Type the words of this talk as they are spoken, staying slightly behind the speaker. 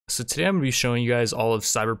So today I'm gonna be showing you guys all of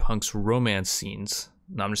Cyberpunk's romance scenes.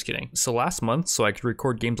 No, I'm just kidding. So last month, so I could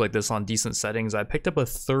record games like this on decent settings, I picked up a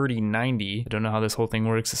 3090. I don't know how this whole thing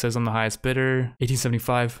works. It says I'm the highest bidder.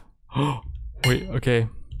 1875. Oh, wait, okay.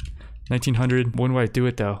 1900. When do I do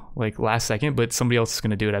it though? Like last second, but somebody else is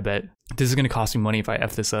gonna do it, I bet. This is gonna cost me money if I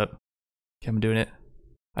F this up. Okay, I'm doing it.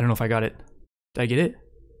 I don't know if I got it. Did I get it?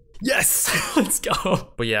 Yes, let's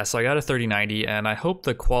go. But yeah, so I got a 3090 and I hope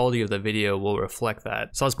the quality of the video will reflect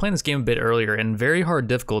that. So I was playing this game a bit earlier and very hard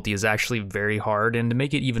difficulty is actually very hard. And to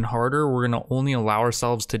make it even harder, we're gonna only allow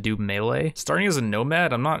ourselves to do melee. Starting as a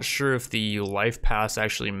nomad, I'm not sure if the life paths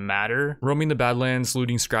actually matter. Roaming the Badlands,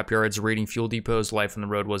 looting scrapyards, raiding fuel depots, life on the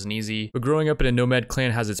road wasn't easy. But growing up in a nomad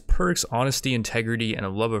clan has its perks, honesty, integrity, and a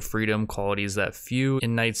love of freedom, qualities that few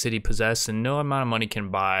in Night City possess and no amount of money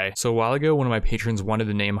can buy. So a while ago, one of my patrons wanted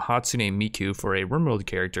the name Hatsune Miku for a RimWorld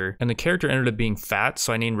character, and the character ended up being fat,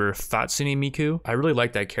 so I named her Fatsune Miku. I really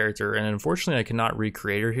like that character, and unfortunately I cannot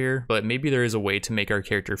recreate her here, but maybe there is a way to make our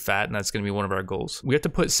character fat, and that's going to be one of our goals. We have to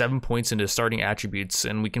put 7 points into starting attributes,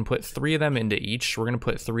 and we can put 3 of them into each. We're going to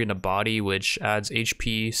put 3 into body, which adds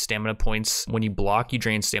HP, stamina points. When you block, you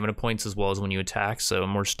drain stamina points as well as when you attack, so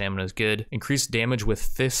more stamina is good. Increase damage with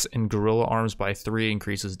fists and gorilla arms by 3,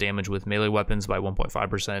 increases damage with melee weapons by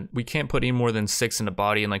 1.5%. We can't put any more than 6 into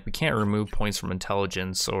body, and like we can't remove points from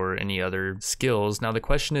intelligence or any other skills. Now the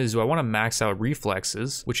question is, do I want to max out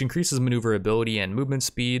reflexes, which increases maneuverability and movement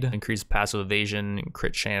speed, increase passive evasion,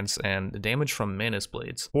 crit chance, and damage from Manus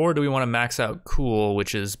Blades? Or do we want to max out cool,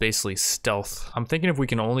 which is basically stealth? I'm thinking if we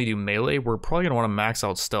can only do melee, we're probably going to want to max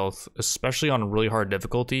out stealth, especially on really hard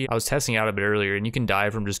difficulty. I was testing out a bit earlier and you can die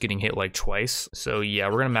from just getting hit like twice. So yeah,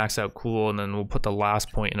 we're going to max out cool and then we'll put the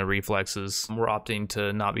last point into reflexes. We're opting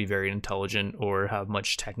to not be very intelligent or have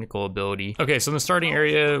much technical ability. Okay, so in the starting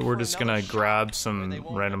area, we're just gonna grab some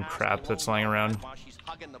random crap that's lying around.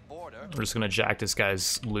 We're just gonna jack this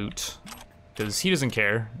guy's loot, because he doesn't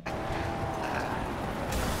care.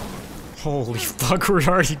 Holy fuck, we're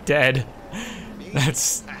already dead.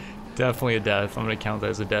 That's definitely a death. I'm gonna count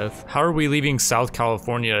that as a death. How are we leaving South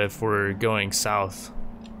California if we're going south?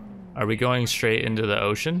 Are we going straight into the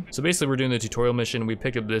ocean? So basically we're doing the tutorial mission. We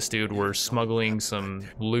picked up this dude. We're smuggling some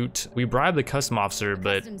loot. We bribed the custom officer,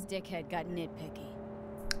 but... Customs dickhead got nitpicky.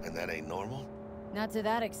 And that ain't normal? Not to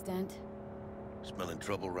that extent. Smelling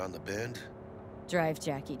trouble around the bend? Drive,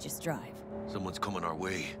 Jackie, just drive. Someone's coming our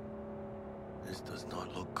way. This does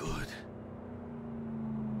not look good.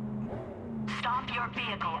 Stop your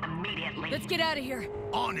vehicle immediately. Let's get out of here.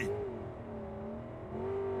 On it!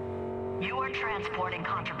 You are transporting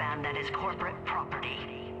contraband that is corporate property.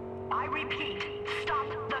 I repeat, stop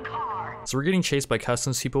the car. So we're getting chased by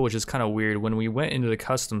customs people, which is kind of weird. When we went into the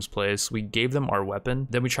customs place, we gave them our weapon.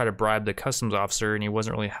 Then we tried to bribe the customs officer and he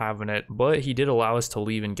wasn't really having it, but he did allow us to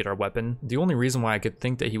leave and get our weapon. The only reason why I could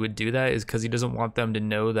think that he would do that is because he doesn't want them to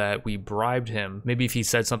know that we bribed him. Maybe if he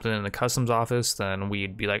said something in the customs office, then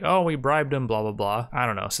we'd be like, oh, we bribed him, blah, blah, blah. I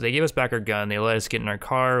don't know. So they gave us back our gun. They let us get in our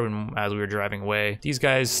car, and as we were driving away, these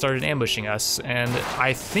guys started ambushing us. And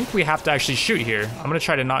I think we have to actually shoot here. I'm gonna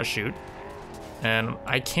try to not shoot. And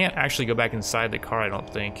I can't actually go back inside the car, I don't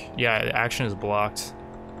think. Yeah, action is blocked.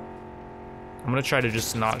 I'm gonna try to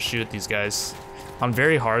just not shoot at these guys. On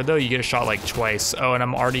very hard though, you get a shot like twice. Oh, and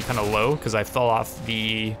I'm already kind of low because I fell off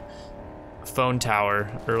the phone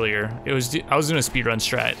tower earlier. I was doing a speedrun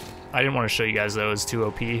strat. I didn't want to show you guys though, it was too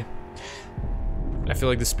OP. I feel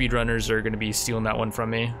like the speedrunners are gonna be stealing that one from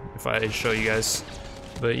me if I show you guys.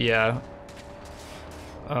 But yeah.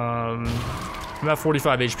 I'm at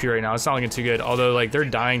 45 HP right now. It's not looking too good. Although, like, they're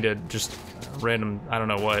dying to just random, I don't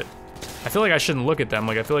know what. I feel like I shouldn't look at them.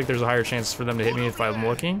 Like, I feel like there's a higher chance for them to hit me if I'm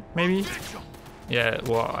looking, maybe? Yeah,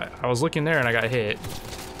 well, I was looking there and I got hit.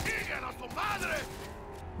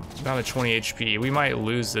 Down to 20 HP. We might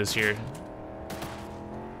lose this here.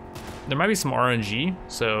 There might be some RNG,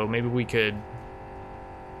 so maybe we could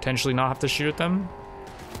potentially not have to shoot at them.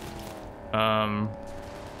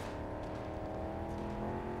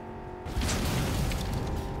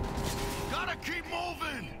 Keep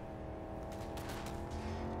moving!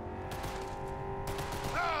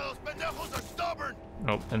 Ah, those pendejos are stubborn!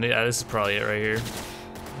 Oh, and yeah, this is probably it right here.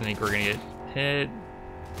 I think we're gonna get hit.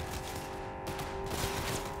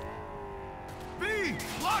 B,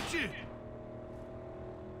 watch it!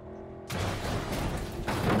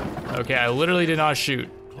 Okay, I literally did not shoot,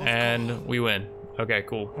 and we win. Okay,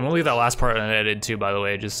 cool. I'm gonna leave that last part unedited too, by the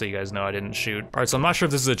way, just so you guys know I didn't shoot. All right, so I'm not sure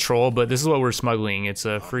if this is a troll, but this is what we're smuggling. It's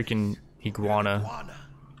a freaking iguana.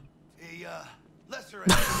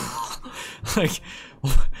 Like,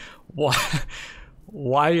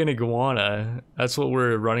 Why an iguana? That's what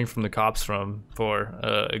we're running from the cops for,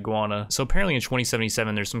 iguana. So apparently in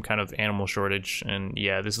 2077 there's some kind of animal shortage, and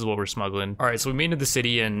yeah, this is what we're smuggling. All right, so we made it to the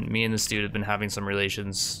city, and me and this dude have been having some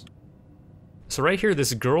relations. So right here,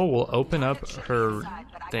 this girl will open up her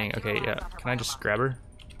thing. Okay, yeah, can I just grab her?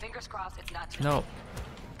 No.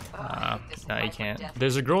 No, you can't.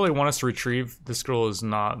 There's a girl they want us to retrieve. This girl is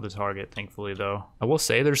not the target, thankfully, though. I will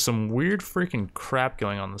say there's some weird freaking crap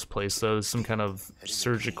going on in this place, though. There's some kind of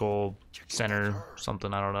surgical center,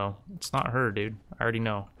 something, I don't know. It's not her, dude. I already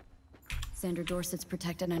know. Sandra Dorset's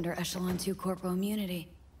protected under Echelon 2 Corpo immunity.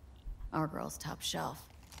 Our girl's top shelf.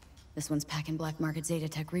 This one's packing black market Zeta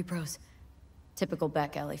Tech repros. Typical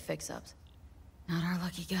back alley fix-ups. Not our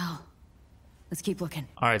lucky gal. Let's keep looking.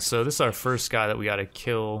 All right, so this is our first guy that we gotta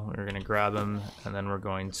kill. We're gonna grab him, and then we're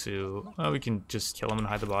going to... Oh, we can just kill him and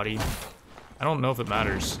hide the body. I don't know if it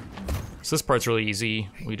matters. So this part's really easy.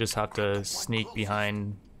 We just have to sneak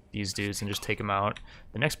behind these dudes and just take them out.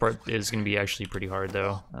 The next part is gonna be actually pretty hard,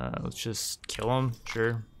 though. Let's just kill him,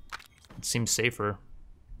 sure. It seems safer.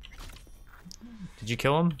 Did you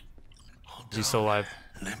kill him? Is he still alive?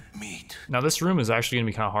 Now this room is actually gonna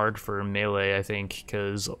be kind of hard for melee, I think,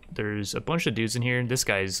 because there's a bunch of dudes in here. This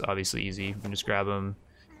guy's obviously easy. We can just grab him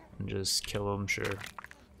and just kill him, sure.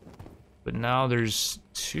 But now there's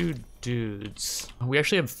two dudes. We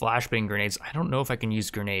actually have flashbang grenades. I don't know if I can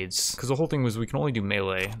use grenades, because the whole thing was we can only do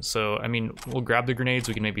melee. So, I mean, we'll grab the grenades,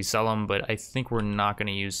 we can maybe sell them, but I think we're not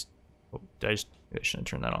gonna use... Oh, I shouldn't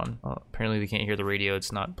turn that on. Apparently they can't hear the radio,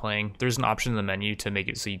 it's not playing. There's an option in the menu to make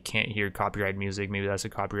it so you can't hear copyrighted music. Maybe that's a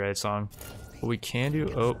copyrighted song. What we can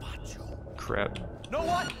do, oh, crap. Know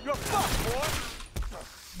what? You're fucked,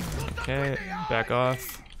 boy. Okay, back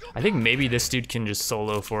off. I think maybe this dude can just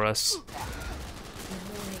solo for us.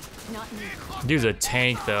 Dude's a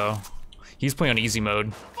tank though. He's playing on easy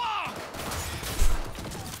mode.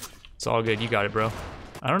 It's all good, you got it, bro.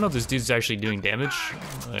 I don't know if this dude's actually doing damage.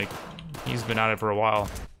 Like, he's been at it for a while.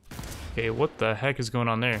 Okay, what the heck is going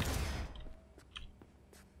on there?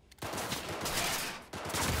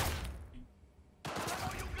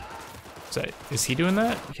 Is he doing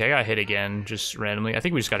that? Okay, I got hit again, just randomly. I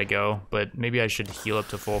think we just gotta go, but maybe I should heal up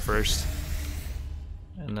to full first.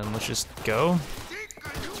 And then let's just go.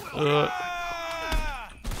 Alright,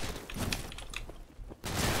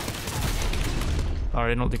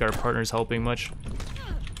 I don't think our partner's helping much.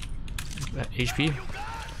 HP?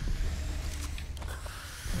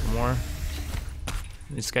 More.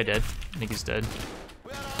 Is this guy dead? I think he's dead.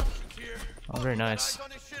 Oh, very nice. I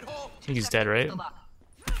think he's dead, right?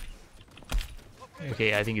 Okay,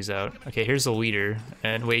 yeah, I think he's out. Okay, here's the leader.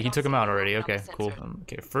 And wait, he took him out already. Okay, cool.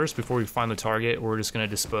 Okay, first, before we find the target, we're just gonna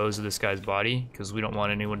dispose of this guy's body because we don't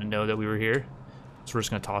want anyone to know that we were here. So we're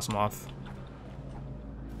just gonna toss him off.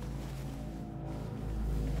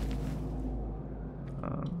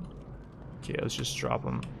 Okay, let's just drop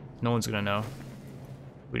him. No one's gonna know.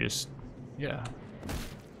 We just, yeah.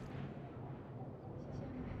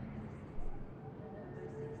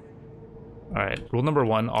 Alright, rule number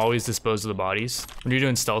one, always dispose of the bodies when you're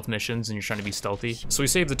doing stealth missions and you're trying to be stealthy. So we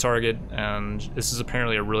saved the target, and this is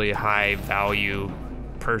apparently a really high value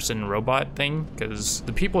person robot thing, because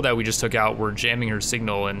the people that we just took out were jamming her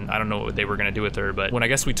signal, and I don't know what they were gonna do with her, but when I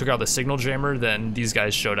guess we took out the signal jammer, then these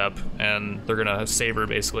guys showed up and they're gonna save her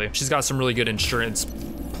basically. She's got some really good insurance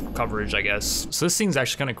coverage, I guess. So this scene's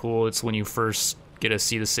actually kind of cool. It's when you first get to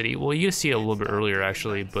see the city. Well, you get to see it a little bit earlier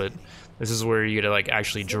actually, but this is where you get to like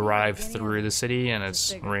actually drive through the city, and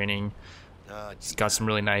it's raining. It's got some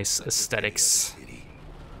really nice aesthetics.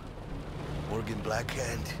 Morgan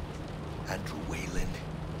Blackhand, Andrew Wayland,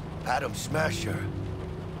 Adam Smasher.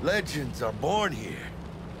 Legends are born here.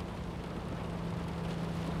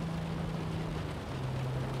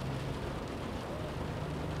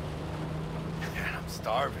 Man, I'm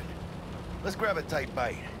starving. Let's grab a tight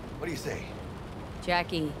bite. What do you say?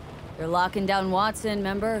 Jackie, they're locking down Watson,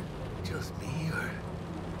 remember? Just me, or...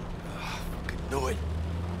 Oh, fucking knew it.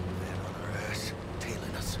 Man on our ass,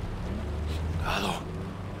 tailing us. Hello.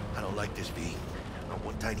 I don't like this, V. Not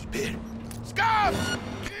one tiny bit. Scabs!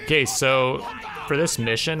 Okay, so for this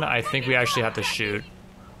mission, I think we actually have to shoot.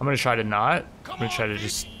 I'm gonna try to not. I'm gonna try to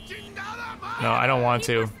just... No, I don't want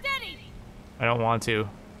to. I don't want to.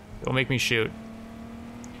 Don't make me shoot.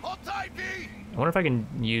 I wonder if I can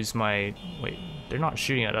use my... Wait, they're not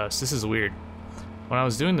shooting at us. This is weird. When I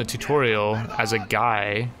was doing the tutorial as a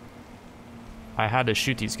guy, I had to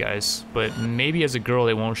shoot these guys, but maybe as a girl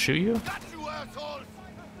they won't shoot you?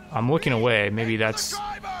 I'm looking away. Maybe that's...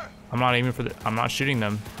 I'm not aiming for the... I'm not shooting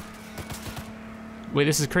them. Wait,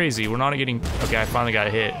 this is crazy. We're not getting... Okay, I finally got a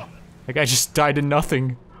hit. That guy just died to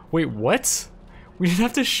nothing. Wait, what? We didn't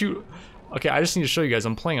have to shoot. Okay, I just need to show you guys.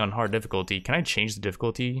 I'm playing on hard difficulty. Can I change the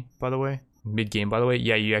difficulty, by the way? Mid-game, by the way?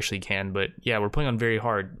 Yeah, you actually can, but yeah, we're playing on very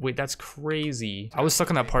hard. Wait, that's crazy. I was stuck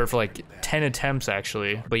on that part for like 10 attempts,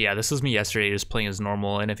 actually. But yeah, this was me yesterday, just playing as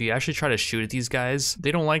normal, and if you actually try to shoot at these guys,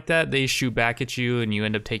 they don't like that. They shoot back at you, and you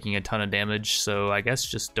end up taking a ton of damage, so I guess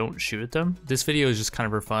just don't shoot at them. This video is just kind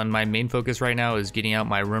of for fun. My main focus right now is getting out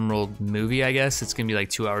my Rimworld movie, I guess. It's gonna be like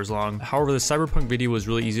 2 hours long. However, the Cyberpunk video was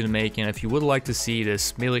really easy to make, and if you would like to see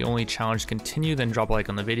this melee-only challenge continue, then drop a like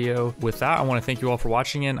on the video. With that, I want to thank you all for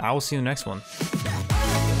watching, and I will see you in the next one.